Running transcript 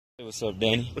Hey, what's up,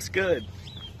 Danny? What's good?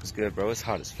 What's good, bro? It's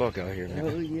hot as fuck out here, man.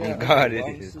 Hell yeah. Oh, God, it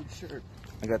is.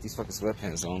 I got these fucking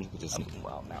sweatpants on. Look at this.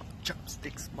 Wow, now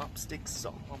chopsticks, mopsticks,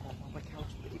 on my couch.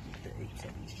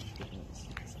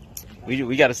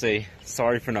 We gotta say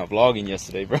sorry for not vlogging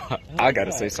yesterday, bro. I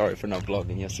gotta say sorry for not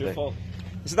vlogging yesterday. It's your fault.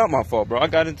 It's not my fault, bro. I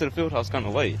got into the field house kind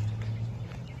of late.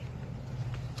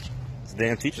 It's the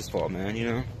damn teacher's fault, man,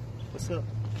 you know? What's up?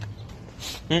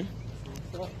 Hmm?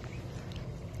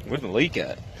 Where's the leak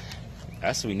at?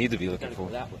 That's what we need to be looking for.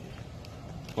 That way.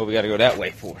 What we gotta go that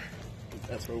way for?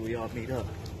 That's where we all meet up.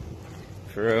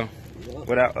 For real?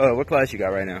 Yep. What class you got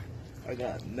right now? I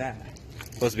got math.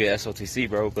 Supposed to be at SOTC,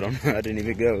 bro, but I didn't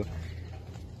even go.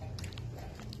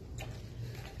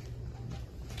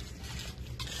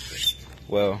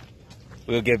 Well,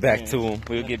 we'll get back to them.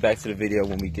 We'll get back to the video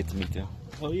when we get to meet them.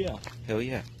 Oh yeah. Hell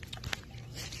yeah.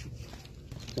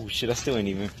 Oh shit, I still ain't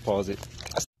even pause it.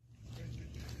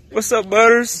 What's up,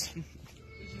 Butters? You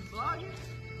vlogging?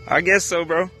 I guess so,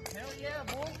 bro. Hell yeah,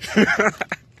 boy.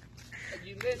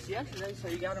 You missed yesterday, so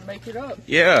you gotta make it up.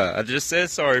 Yeah, I just said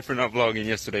sorry for not vlogging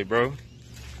yesterday, bro.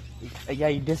 Yeah,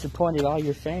 you disappointed all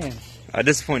your fans. I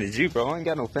disappointed you, bro. I ain't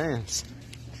got no fans.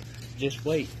 Just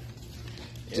wait.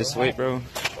 Just wait, bro.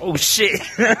 Oh shit.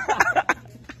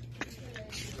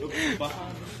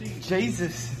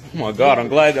 Jesus. Oh my god, I'm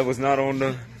glad that was not on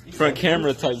the front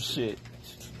camera type shit.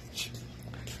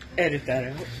 Edit that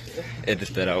out. Edit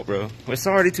that out, bro. Well, it's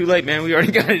already too late, man. We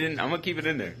already got it in. I'm gonna keep it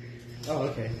in there. Oh,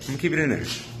 okay. I'm gonna keep it in there.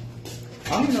 I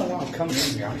don't even know why I'm coming in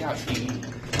here. I got PE.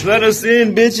 Let us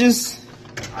in, bitches.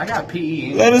 I got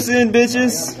PE. Let us in,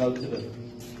 bitches.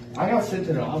 I got sent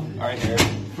to the office. All right, here.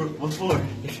 What for?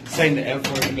 Saying the F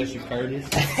word to Mr. Curtis.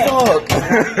 Fuck. I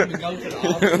didn't even go to the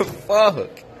office. Fuck.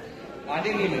 I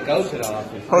didn't even go to the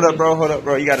office. Hold up,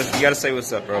 bro. You gotta say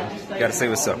what's up, bro. You gotta say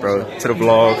what's up, bro. To the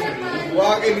vlog. He's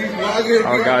vlogging.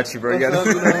 I got you, bro. You gotta.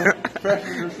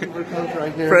 Freshman receiver coach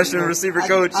right there. Freshman receiver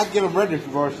coach. I get him ready for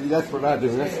varsity. That's what I do.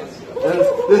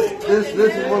 This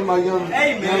is one of my young.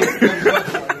 Hey man.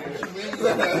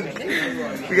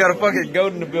 We got a fucking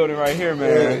goat in the building right here,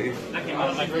 man.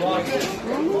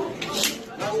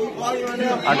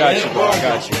 I got you, bro.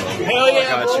 Hell yeah, I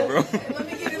got you, bro. Let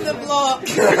me get in the vlog.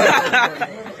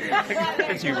 Look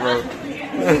at you, bro.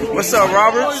 What's up,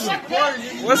 Robert?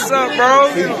 What's up, bro?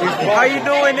 How you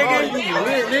doing,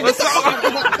 nigga? What's up?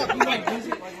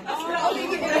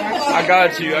 I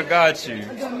got you.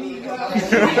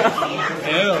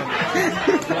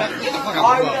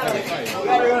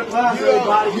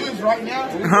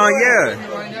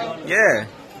 Yeah.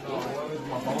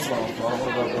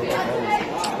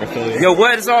 Yo,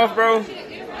 what is off, bro? I'm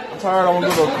tired. I want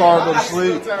to go to a car, go to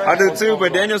sleep. I do too,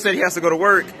 but Daniel said he has to go to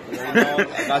work.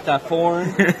 I got that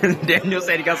foreign. Daniel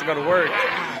said he got to go to work.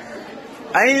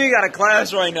 I ain't even got a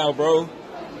class right now, bro.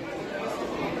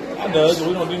 I does, but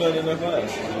we don't do nothing in that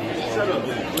class.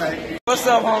 What's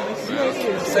up, homies?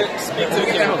 Speak to the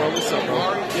camera, bro. What's up, bro?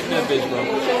 Get in that bitch, bro.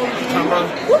 Come, bro.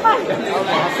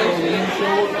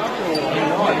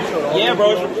 Yeah,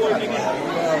 bro. It's your boy, nigga.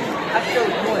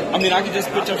 I mean, I can just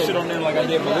put your shit on there like I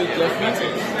did Malik.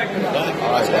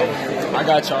 I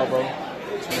got y'all, bro.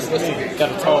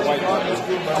 Got a tall white guy.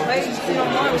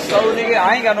 So, nigga,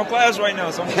 I ain't got no class right now,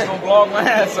 so I'm just gonna vlog my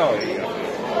ass off.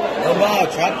 No,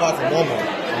 tripod from Walmart.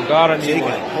 Oh, God, I need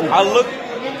one. I look.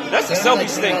 That's a selfie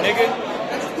stick, nigga.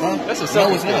 That's a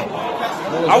selfie stick.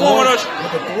 I want one of those.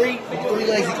 With the three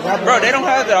legs you can wrap Bro, they don't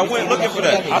have that. I went looking for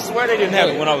that. I swear they didn't have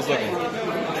it when I was looking.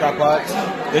 tripods.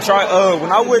 They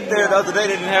when I went there the other day,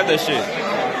 they didn't have that shit.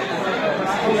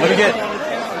 Let me get.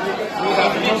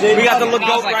 We got the look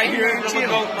goat right here. The look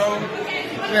goat, bro.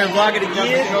 Man, vlog it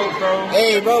again. Goat, bro.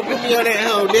 Hey, bro, put me on that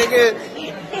hoe, nigga.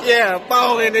 Yeah,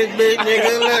 ball in this bitch,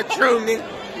 nigga. Look, true, nigga.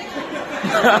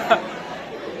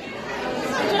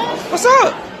 What's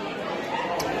up?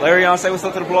 Larry, say what's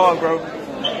up to the vlog, bro.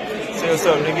 Say what's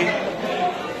up, nigga.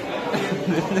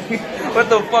 What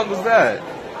the fuck was that?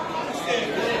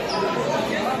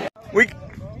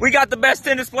 We got the best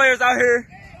tennis players out here.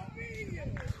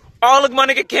 Oh, look, my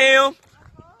nigga Cam.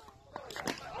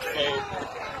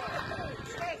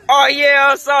 Oh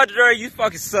yeah, Sadre, you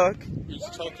fucking suck. He's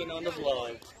choking on the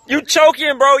vlog. You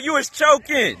choking, bro. You was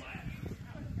choking.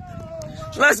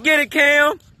 Let's get it,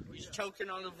 Cam. He's choking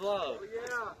on the vlog.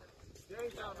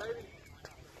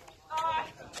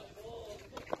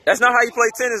 That's not how you play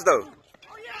tennis, though.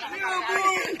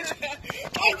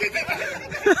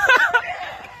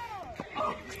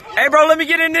 Hey, bro, let me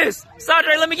get in this.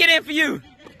 Sadre, let me get in for you.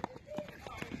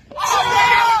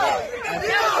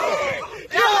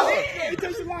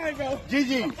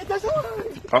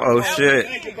 Uh-oh, shit.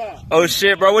 Oh,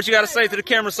 shit, bro. What you got to say to the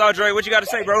camera, Sadre? What you got to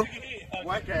say, bro?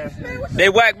 They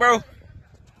whack, bro.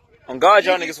 On God,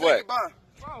 y'all niggas whack.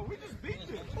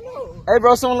 Hey,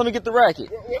 bro, someone let me get the racket.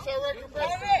 What's our record, bro?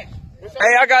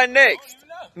 Hey, I got next.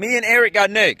 Me and Eric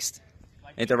got next.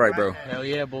 Ain't that right, bro? Hell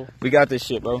yeah, bro. We got this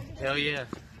shit, bro. Hell yeah.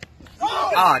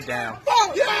 Ah, damn.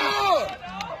 Oh, yeah!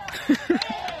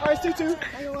 Alright, 2-2.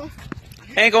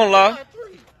 Ain't gonna lie.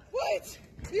 What?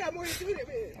 We got more than 2 minutes,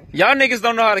 man. Y'all niggas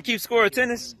don't know how to keep score of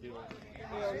tennis.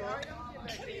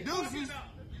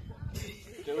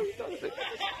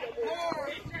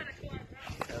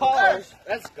 Cars.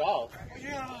 That's golf.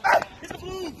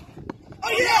 Oh,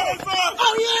 yeah!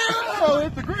 Oh, yeah! Oh,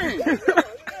 hit the green.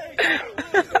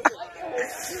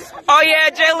 Oh yeah,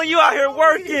 Jalen, you out here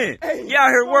working. You out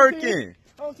here working.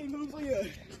 Home team move for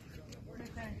you.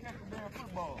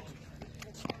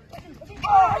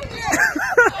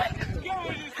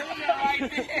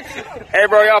 Hey,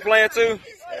 bro, y'all playing too?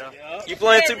 Yeah. You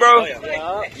playing too, bro?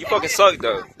 Yeah. You fucking suck,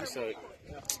 though.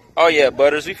 Oh yeah,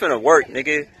 Butters, we finna work,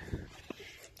 nigga.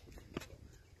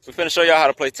 We finna show y'all how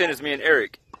to play tennis, me and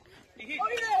Eric.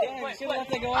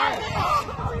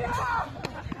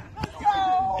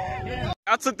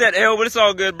 I took that L, but it's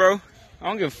all good, bro. I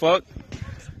don't give a fuck.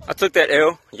 I took that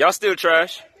L. Y'all still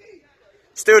trash.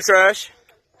 Still trash.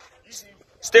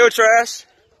 Still trash.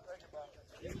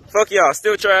 Fuck y'all,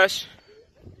 still trash.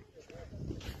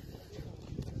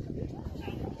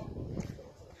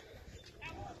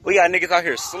 We got niggas out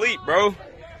here asleep, bro.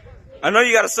 I know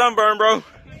you got a sunburn, bro.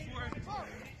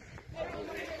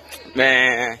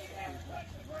 Man.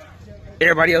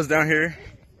 Everybody else down here.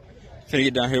 Finna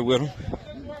get down here with them.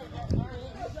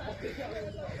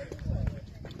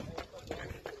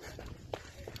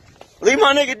 Leave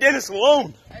my nigga Dennis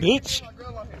alone, bitch.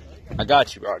 I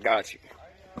got you, bro. I got you.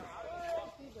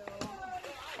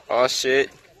 Oh shit.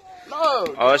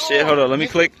 Oh shit. Hold on. Let me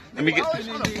click. Let me get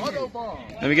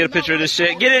a picture of this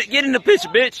shit. Get in the picture,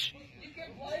 bitch.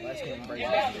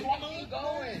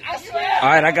 All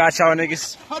right, I got y'all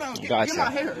niggas. Hold on, Got get you. my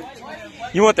hair.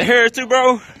 You want the hair too,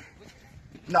 bro?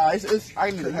 Nah,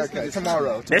 I need a haircut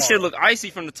tomorrow. That shit look icy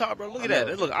from the top, bro. Look at that.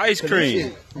 It look ice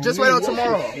cream. Just wait on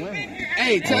tomorrow.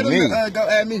 Hey, tell them to go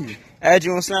add me. Add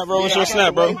you on Snap, bro. What's your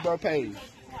Snap, bro? Wave bro page.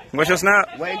 What's your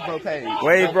Snap? Wave bro page.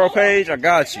 Wave bro page. I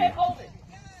got you.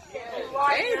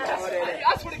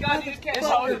 I swear to God, these cats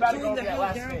always about to go over that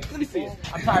last thing. Let me see it.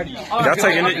 I'm tired of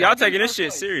you. Y'all taking this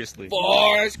shit seriously.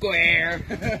 4 square.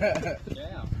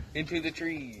 Into the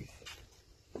trees.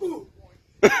 Who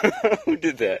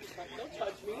did that?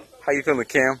 How you feeling,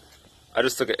 Cam? I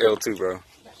just took an L too, bro.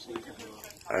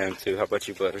 I am too. How about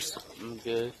you, Butters? I'm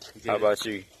good. How about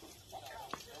you?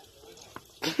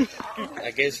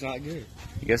 I guess not good.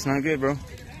 You guess not good, bro.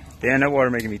 Damn, that water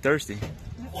making me thirsty.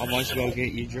 I want you to go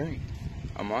get your drink.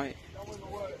 I might.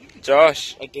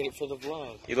 Josh, I get it for the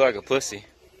vlog. you look like a pussy.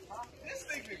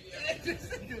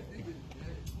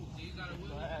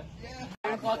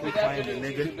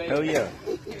 Hell yeah.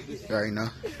 You already know.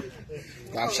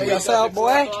 Check us out,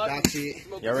 boy. That's it.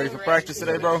 Y'all ready for practice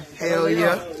today, bro? Hell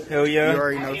yeah. Hell yeah. You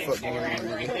already know the fuck going on,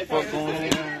 nigga. Fuck going on,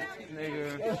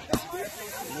 nigga.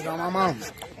 Nigga, on my mom.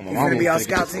 On my You mama, gonna be our finna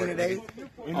scout get team today?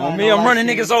 On me, I'm running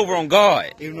niggas over on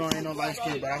God. Even though I ain't no light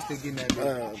skin, but I still getting that,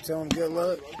 bro. Tell them good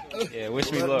luck. Yeah,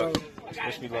 wish me luck.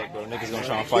 Wish me luck, bro. Niggas gonna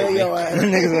try and fight Yeah, me. yo, ass.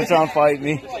 Niggas gonna try and fight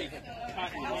me.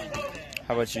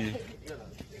 How about you?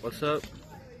 What's up?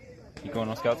 You going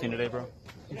on scout team today, bro?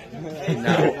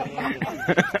 No.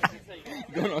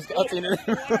 You going on scout team today?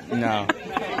 No.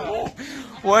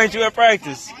 Why ain't you at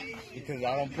practice? Because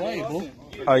I don't play, bro.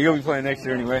 Oh, you'll be playing next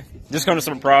year anyway. Just come to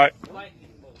some pride.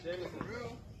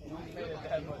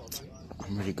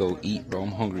 I'm ready to go eat, bro.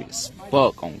 I'm hungry as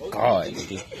fuck. On God,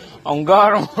 nigga. On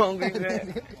God, I'm hungry,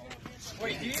 man.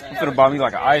 I'm finna buy me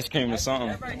like an ice cream or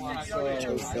something. Nigga,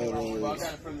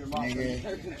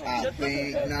 I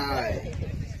think not.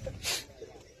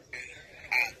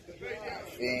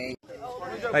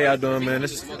 How y'all doing, man?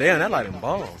 Damn, that lighting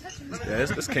bomb. Yeah,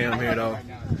 this Cam here though.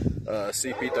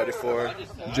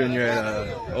 CP34, junior at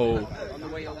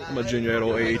I'm a junior at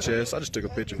AHS. I just took a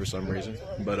picture for some reason,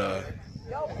 but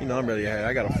you know I'm really happy.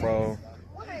 I got a frog.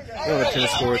 I'm on the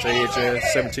tennis courts,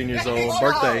 AHS, 17 years old.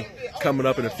 Birthday coming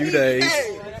up in a few days,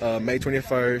 May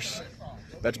 21st.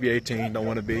 About to be 18. Don't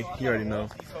want to be. You already know.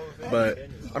 But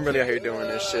I'm really out here doing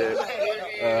this shit.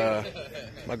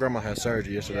 My grandma had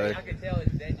surgery yesterday.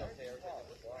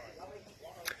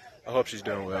 I hope she's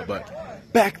doing well, but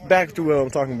back to what I'm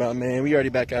talking about, man. We already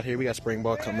back out here. We got spring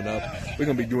ball coming up. We're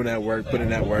going to be doing that work, putting in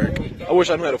that work. I wish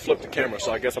I knew how to flip the camera,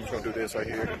 so I guess I'm just going to do this right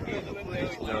here.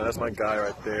 You know, that's my guy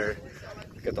right there.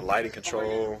 Got the lighting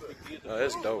control.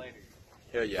 That's dope.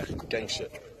 Hell yeah, gang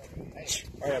shit.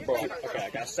 All right, bro. Okay, I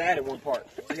got sad at one part.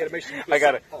 So you gotta make sure I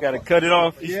gotta cut it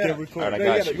off. Yeah. All right, I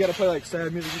got you. You gotta play like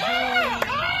sad music.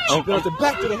 Go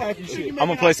back to the hacky shit. I'm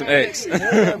gonna play some X.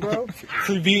 Yeah, bro.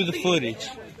 Preview the footage.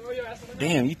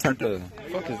 Damn, you turned the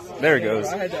fucking. There it goes.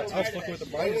 I was fucking with the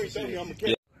bikes and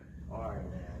shit.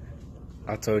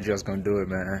 I told you I was gonna do it,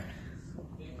 man.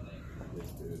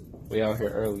 We out here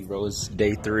early, bro. It's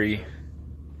day 3.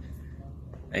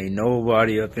 Ain't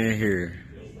nobody up in here.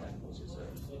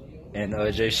 And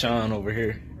Jay Sean over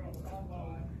here.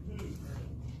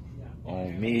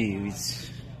 On me, we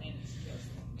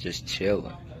just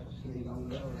chilling.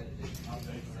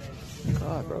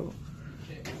 God, bro.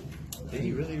 Did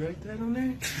he really write that on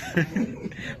there?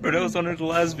 Bro, that was on the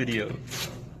last video.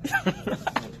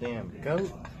 Damn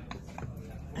goat.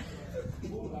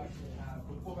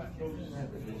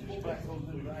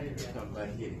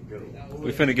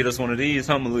 We finna get us one of these,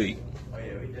 huh, Malik? Oh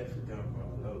yeah, we definitely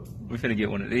done. We finna get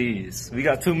one of these. We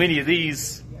got too many of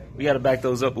these. We gotta back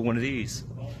those up with one of these.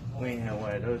 We ain't had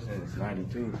one of those since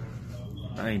 92.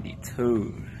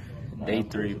 92. Day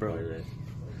 3, bro.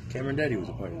 Cameron Daddy was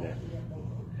a part of that.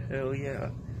 Hell yeah.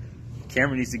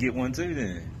 Cameron needs to get one too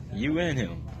then. You and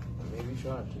him. Maybe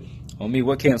try to. On me,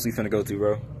 what camps we finna go to,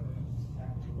 bro?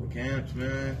 What camps,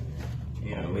 man?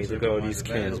 You know, On me, look at whichever all one's these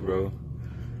camps, available. bro.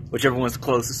 Whichever one's the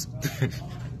closest.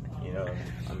 You know,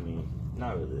 I mean,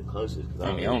 not really the closest.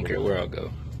 I mean, I don't care where I'll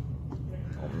go.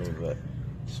 On me, but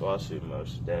Swasu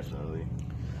most definitely.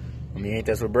 I mean, ain't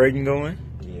that where Braden going?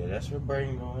 Yeah, that's where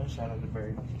Braden going. Shout out to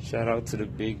Braden. Shout out to the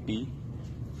Big B.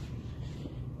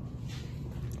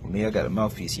 Me, I got a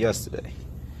mouthpiece yesterday.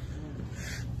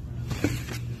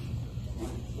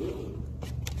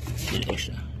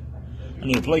 I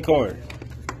need a play card.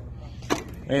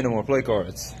 Ain't no more play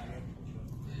cards.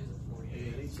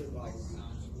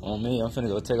 On me, I'm finna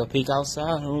go take a peek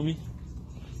outside, homie.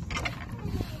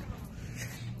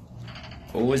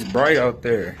 Oh, it's bright out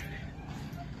there.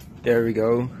 There we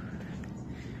go.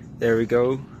 There we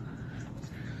go.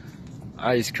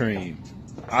 Ice cream.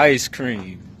 Ice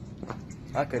cream.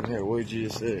 I couldn't hear what you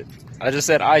just said. I just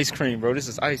said ice cream, bro. This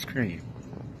is ice cream.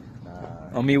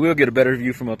 I mean, we'll get a better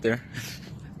view from up there.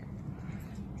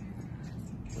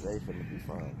 Today finna be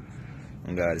fun.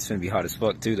 Oh God, it's finna be hot as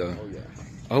fuck too, though. Oh yeah.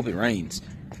 I hope it rains.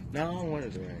 No, I don't want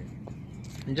it to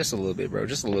rain. Just a little bit, bro.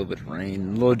 Just a little bit of rain,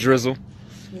 a little drizzle.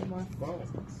 It's not my fault.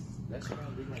 That's gonna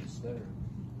be my stutter.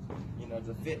 You know,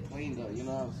 the fit clean though. You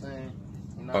know what I'm saying?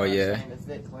 You know Oh, what I'm yeah. saying? The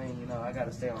fit clean. You know, I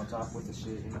gotta stay on top with the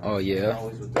shit. You know? Oh, yeah. I'm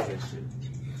always with the good shit.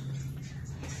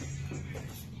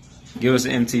 Give us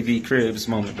an MTV Cribs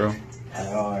moment, bro.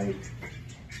 All right.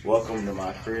 Welcome to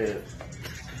my crib.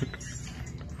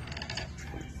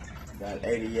 Got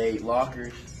 88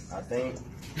 lockers, I think.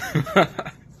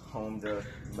 Home to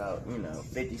about,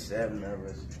 57 of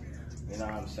us. You know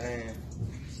what I'm saying?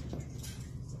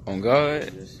 On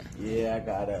God. Yeah, I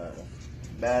got a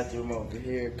bathroom over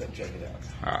here. Come check it out.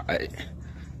 Alright.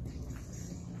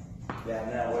 Yeah,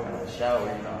 now we're in the shower,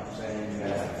 you know what I'm saying? You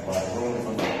got like room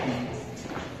for the feet.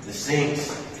 The sinks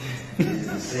is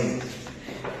the sinks.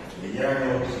 The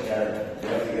urinals, you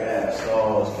definitely gotta have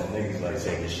stalls because niggas like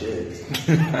taking shit.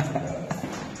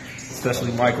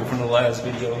 Especially Michael from the last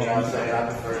video. You know what I'm saying? I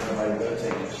prefer somebody go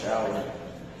take a shower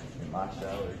in my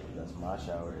shower. That's my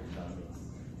shower.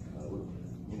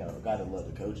 You know, gotta love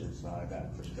the coaches, so I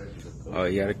got perspective of coaches. Oh,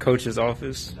 yeah, the coach's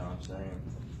office. You know what I'm saying?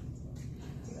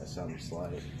 That's something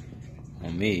slight.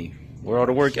 On me. Where all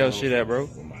the workout shit at, bro?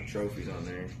 With my trophies on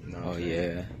there. You know what Oh, I'm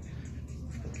saying? yeah.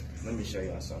 Let me show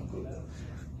y'all something cool.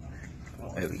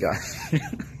 There we go.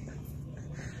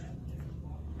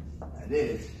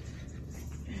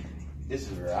 This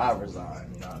is where I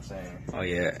resign, you know what I'm saying? Oh,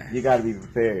 yeah. You gotta be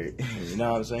prepared. You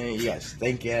know what I'm saying? You got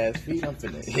stinky ass feet. I'm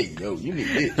finna, hey, yo, you need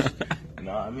this. You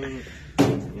know what I mean?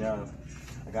 You know,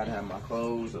 I gotta have my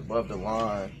clothes above the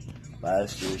line.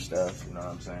 Last year's stuff, you know what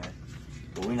I'm saying?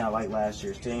 But we not like last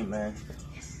year's team, man.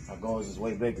 Our goals is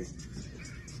way bigger.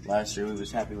 Last year we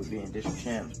was happy with being district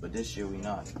champs, but this year we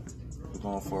not. We're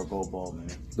going for a gold ball, man.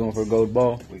 Going for a gold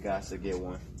ball? We got to get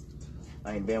one.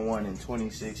 I ain't been one in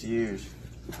 26 years.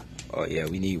 Oh, yeah,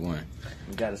 we need one.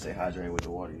 We got to stay hydrated with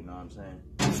the water, you know what I'm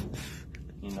saying?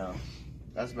 You know,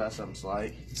 that's about something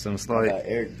slight. Some slight.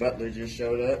 Eric Butler just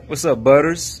showed up. What's up,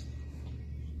 Butters?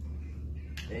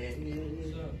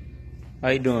 Hey. How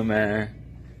you doing, man?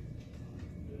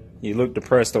 You look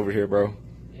depressed over here, bro.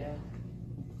 Yeah.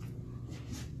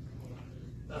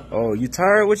 Oh, you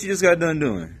tired? What you just got done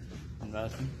doing?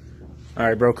 Nothing. All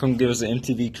right, bro, come give us an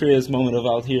MTV Cribs moment of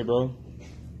out here, bro.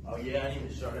 Oh, yeah, I need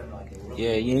to show them like a real.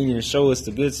 Yeah, you ain't even show us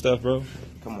the good stuff, bro.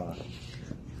 Come on.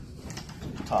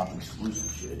 Top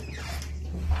exclusive shit.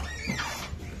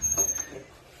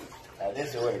 Now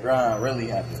this is where the grind really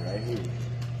happens right here.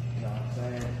 You know what I'm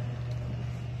saying?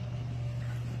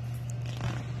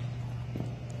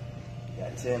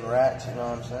 Got 10 racks, you know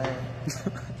what I'm saying?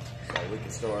 So we can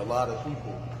store a lot of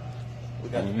people. We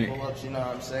got the pull-ups, you know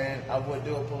what I'm saying? I would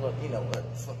do a pull-up, you know what?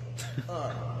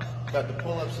 Got the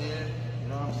pull-ups here, you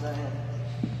know what I'm saying?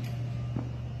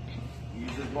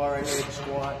 Use this bar right here to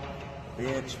squat,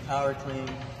 bench, power clean,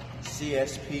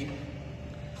 CSP,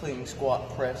 clean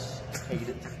squat press, hate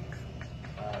it.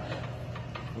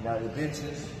 You know, the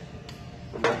benches,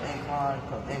 you know, incline,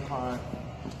 come incline.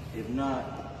 If not,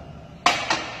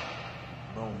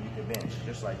 boom, you can bench,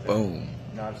 just like that. Boom.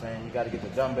 You know what I'm saying? You got to get the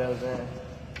dumbbells in.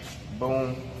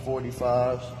 Boom,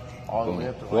 45s, all the way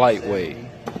up to like lightweight.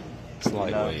 70. It's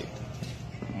lightweight.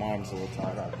 Mom's a little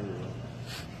tired out there.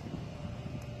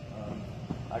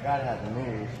 I gotta have the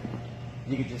mirrors.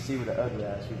 You can just see where the ugly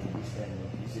ass people be standing.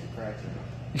 You see the cracks in it.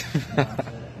 You know what I'm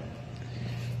saying?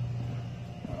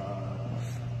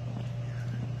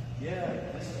 Yeah,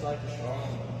 this is like the strong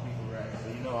people rack. So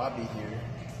you know I'll be here.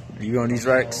 You on these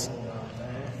racks? You know what I'm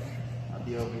saying? I'll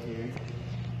be over here.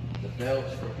 The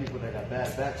belts for people that got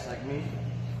bad backs like me.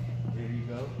 There you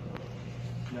go.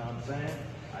 You know what I'm saying?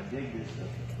 I dig this stuff.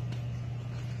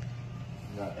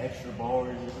 You got extra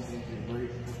bars, you can use your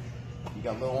grip. You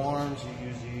got little arms, you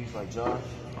use these like Josh.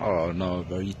 Oh no,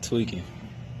 bro, you tweaking.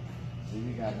 So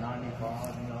you got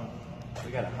 95, you know.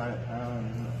 We got 100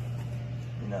 pounds,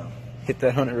 you know. Hit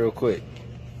that 100 real quick.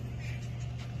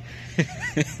 Hit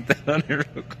that 100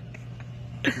 real quick.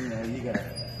 You know, you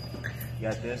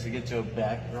got this to get your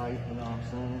back right, you know what I'm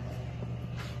saying?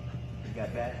 You got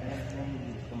back handstand,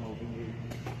 you just come over here.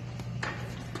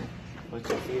 Put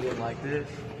your feet in like this.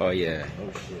 Oh yeah.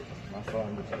 Oh shit, my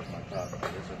phone just touched my top. It's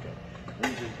okay.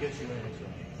 Let me just get you in so,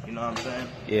 you know what I'm saying?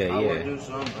 Yeah, I yeah. would do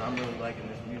something, but I'm really liking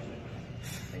this music.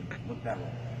 Hey, look that way.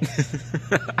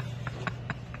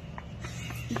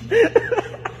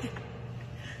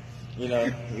 You know,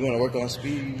 you want to work on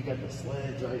speed, you got the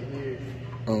sleds right here.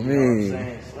 Oh You know what I'm man.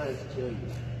 saying? Sleds kill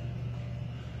you.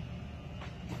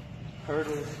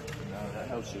 Hurdles, you know, that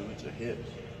helps you with your hips.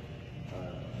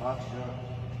 Box jump, you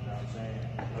know what I'm saying?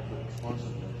 Help with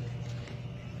explosiveness.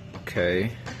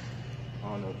 Okay. I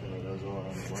don't know if any of those are on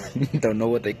the way. Don't know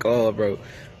what they call, bro.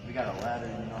 We got a ladder,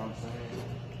 you know what I'm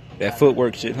saying? That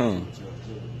footwork shit, huh? With your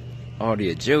agility. Oh, the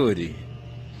agility. You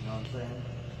know what I'm saying?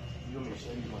 You want me to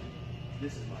show you one?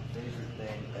 This is my favorite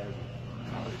thing ever.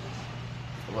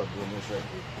 I love doing this right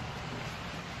here.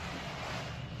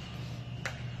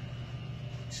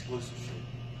 Exclusive shit.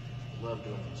 Love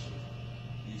doing this shit.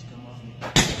 You just come off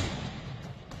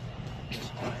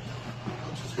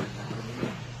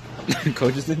me.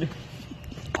 Coaches in there?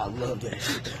 I love that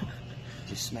shit.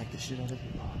 Just smack the shit out of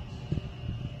your body.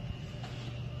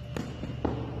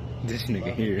 This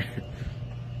nigga here.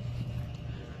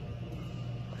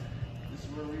 This is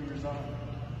where we reside.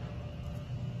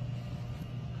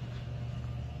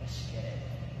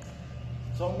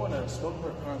 So I'm going to smoke for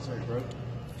a concert, bro.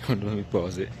 Let me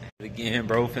pause it. Again,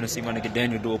 bro, finna see my nigga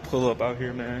Daniel do a pull-up out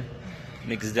here, man.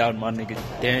 Niggas doubting my nigga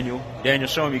Daniel. Daniel,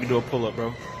 show him you can do a pull-up,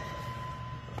 bro.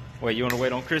 Wait, you wanna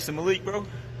wait on Chris and Malik, bro?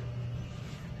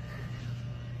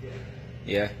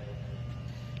 Yeah.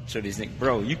 Show these niggas.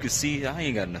 Bro, you can see, I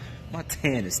ain't got enough. My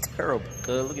tan is terrible,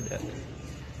 cuz. Look at that. You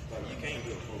can't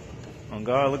do a pull-up. On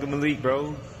God, look at Malik,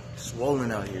 bro.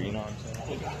 Swollen out here, you know what I'm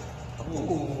saying?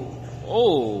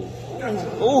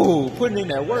 Oh, putting in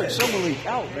that work. Show Malik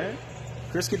out, man.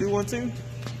 Chris can do one too.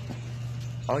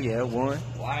 Oh yeah, 1,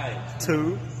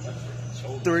 2,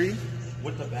 3,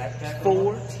 With the backpack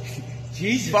 4,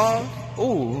 Jesus. 5,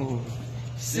 ooh,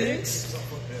 6.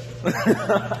 All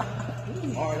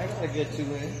right, I got a good 2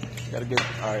 in. Got a good.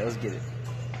 All right, let's get it.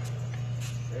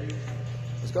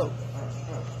 Let's go.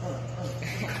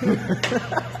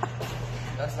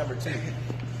 That's number 2.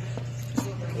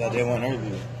 I did one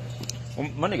earlier. Well,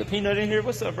 my nigga Peanut in here.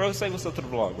 What's up, bro? Say what's up to the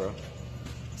vlog, bro.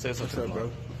 Say what's up to the vlog.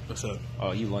 bro? What's up?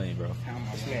 Oh, you lame, bro.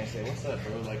 This man said, "What's up,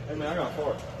 bro?" Like, Hey man, I got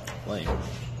 4. Lame.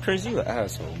 Chris, you an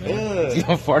asshole, man. Ugh. You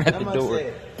gonna fart at the I'm door.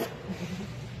 upset.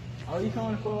 Oh, you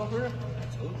coming to football for real?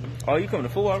 Oh, you coming to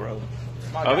full out, bro?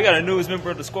 Oh, we got a newest member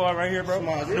of the squad right here, bro. Come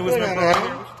on, Newest what's member going right on, here.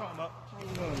 man? What you talking about? How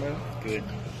you doing, man? Good.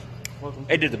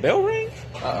 Hey, did the bell ring?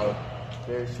 Uh-oh.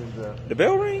 There's some The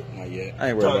bell ring? Not yet. I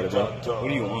ain't worried about it, bro. What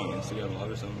do you want? Instagram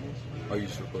live or something? Or you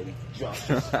just recording? Josh's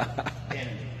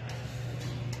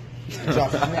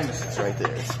nemesis right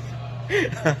there.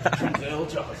 Denzel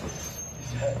Johnson.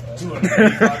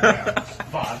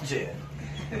 285 pounds. 5'10".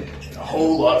 A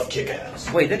whole lot of kick-ass.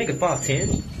 Wait, that nigga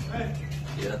 5'10"?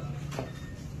 Yeah.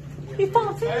 He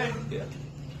 5'10"? Yeah.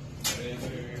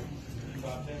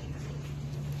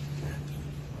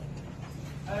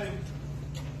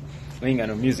 We ain't got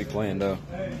no music playing though.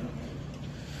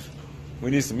 We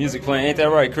need some music playing. Ain't that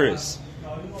right, Chris?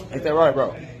 Ain't that right,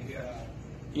 bro?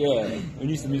 Yeah, we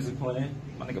need some music playing.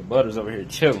 My nigga Butter's over here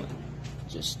chilling.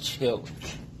 Just chilling.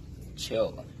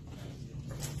 Chilling.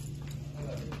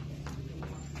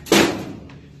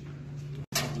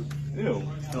 Ew,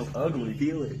 so ugly.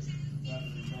 Feel it.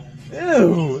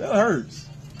 Ew, that hurts.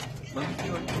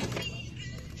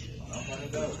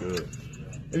 Good.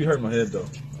 Maybe hurt my head though.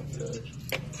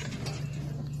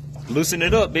 Loosen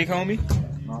it up, big homie.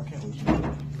 No, I can't loosen it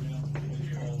up.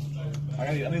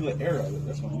 I need to let air out of it.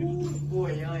 That's what I need.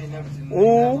 Boy, y'all ain't never seen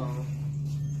Ooh.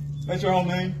 That's your whole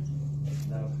name?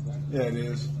 No. Yeah, it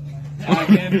is.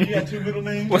 You got two middle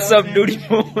names? What's up, duty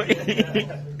boy?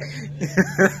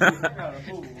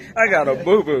 I got a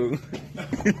boo-boo.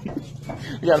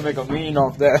 You gotta make a mean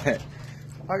off that.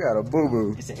 I got a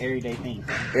boo-boo. It's an everyday thing.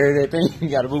 Everyday thing? You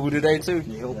got a boo-boo today, too?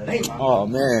 Oh,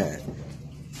 man.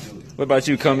 What about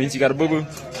you, Cummings? You got a boo-boo?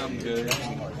 I'm good.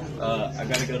 I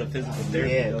gotta go to physical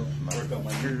therapy though. Work on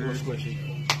my squishy.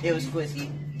 It was squishy.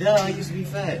 Duh, I used to be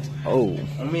fat. Oh.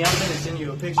 I mean, I'm gonna send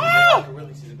you a picture so I can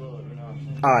really see the glow, you know what I'm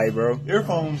saying? Alright, bro.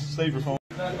 Earphones, save your phone.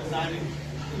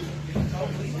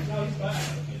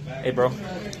 Hey, bro.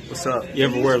 What's up? You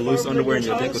ever wear loose underwear and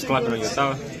your dick was clapping on your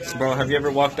thigh? Bro, have you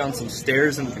ever walked down some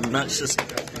stairs and your nuts just...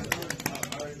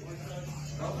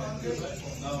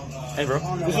 Hey, bro.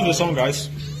 Listen to the song, guys.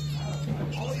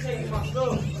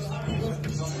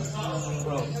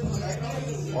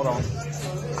 Hold on.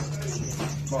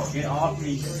 Bro, get off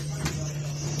me.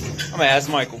 I'm gonna ask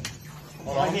Michael.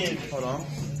 Hold on. Hold on.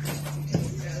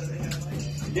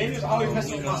 Daniel's always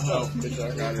messing with my stuff. Bitch,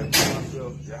 I got it.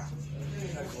 Yeah.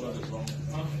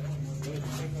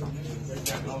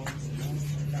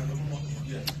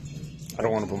 I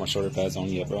don't want to put my shoulder pads on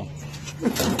yet, bro.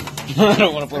 I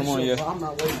don't want to put them on yet. I'm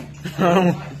not waiting.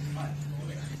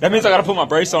 That means I gotta put my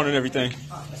brace on and everything.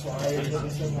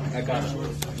 I got it.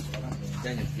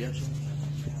 Daniel, you have some?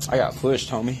 I got pushed,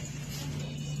 homie.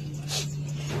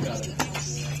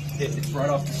 It's right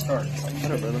off the start.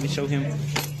 Shut up, bro. Let me show him.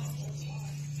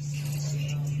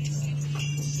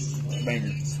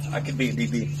 Banger. I could be a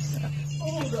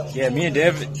DB. Yeah, me and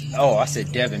Devin. Oh, I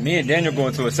said Devin. Me and Daniel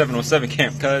going to a 707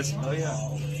 camp, cuz. Oh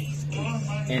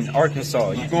yeah. In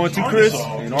Arkansas. You going to, Chris?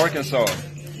 In Arkansas.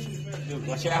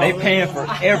 They paying for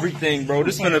everything, bro.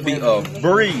 This is gonna be a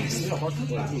breeze.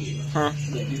 Huh?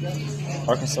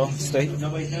 Arkansas State.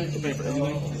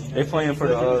 They paying for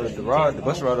the ride, the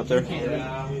bus ride up there.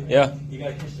 Yeah.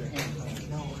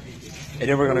 And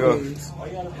then we're gonna go.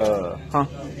 Huh?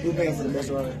 Who pays for the bus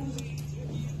ride?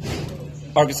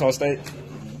 Arkansas State.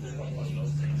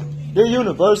 The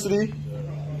University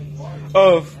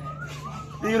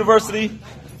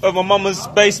of my mama's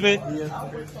basement.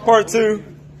 Part 2.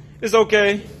 It's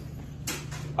okay.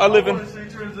 I live in.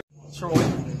 Troy.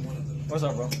 What's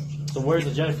up, bro? So where's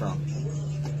the jet from?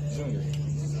 Junior.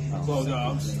 Close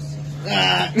jobs.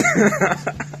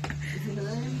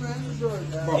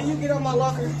 Can you get on my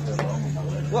locker?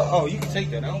 Well, oh, you can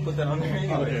take that. I don't put that on there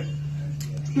anyway.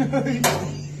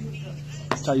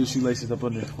 Tie your shoelaces up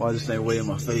under while this ain't way in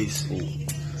my face.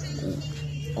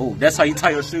 Oh, that's how you tie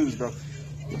your shoes, bro.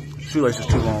 Shoelaces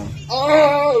too long.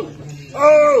 Oh!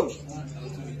 Oh!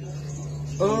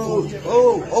 Oh!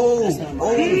 Oh! Oh!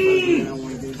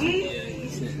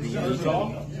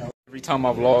 Every time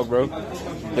I vlog, bro.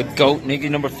 The GOAT, nigga,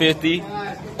 number 50.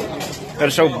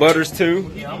 Gotta show Butters, too.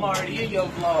 Yeah, I'm already in your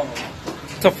vlog.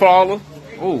 Tafala.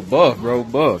 Oh, buff, bro.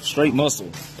 Buff. Straight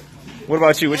muscle. What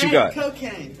about you? What you got?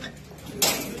 Cocaine.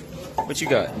 What you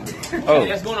got? Oh.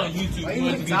 That's going on YouTube. You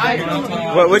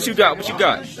What you got? What you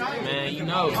got? Man, you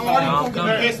know I'm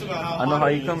coming. I know how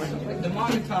you coming.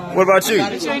 What about you? You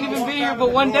ain't even been here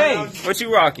but one day. What you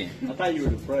rocking? I thought you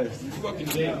were depressed.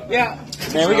 Yeah.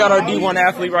 Man, we got our D1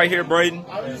 athlete right here, Braden.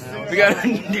 We got our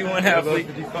D1 athlete.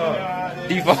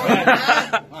 D5.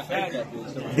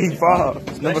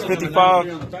 D5. Number 55.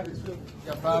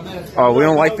 Oh, we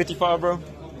don't like 55, bro?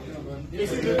 Get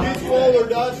swole or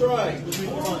die trying.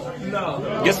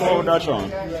 Get swole or die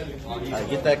trying. Alright,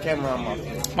 get that camera on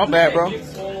My bad, bro.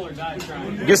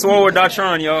 Get swole or die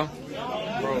trying, y'all.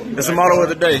 It's the motto of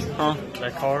the day, huh?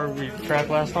 That car we tracked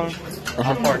last time,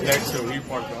 I parked next to it, you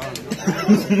parked behind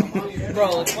it.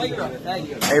 Bro, why you got that?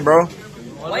 Hey, bro.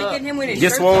 Why you getting him with his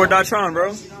Get shirt swole or off? die trying,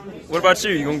 bro. What about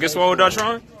you? You gonna get swole or die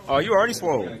trying? Oh, you already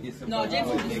swole. No, James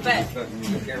is fat.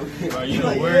 Bro, you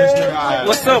know where's nigga?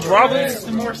 What's up, Roberts?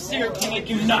 The more syrup can make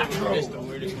you not, bro. It's the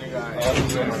weirdest nigga I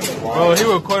ever. Bro, he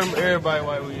recording everybody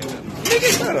while we in the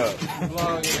Nigga, shut up.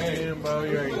 vlog, bro.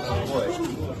 You already know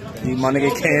what. Need my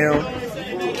nigga Cam.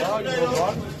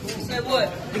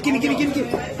 Like what? Give me. Give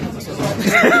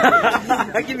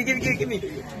me.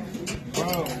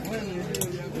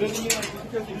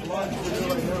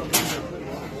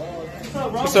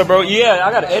 What's up, bro? Yeah,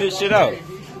 I gotta edit shit out.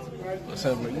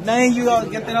 Dang, you all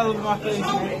get that out of my face.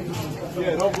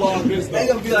 Yeah, don't vlog this They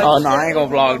gonna be like, Oh no, I ain't gonna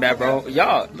vlog that, bro.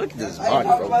 Y'all, look at this body,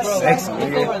 bro. Sexy, Over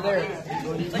nigga. there.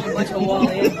 It's like a bunch of wall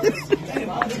in.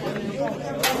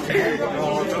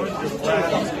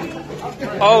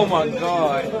 Oh my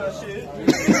god.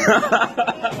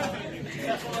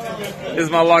 This is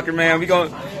my locker, man. We gonna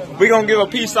give a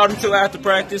peace out until after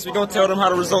practice. We gonna tell them how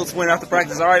the results went after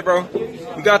practice. All right, bro.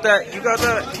 You got that? You got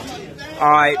that? All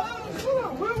right.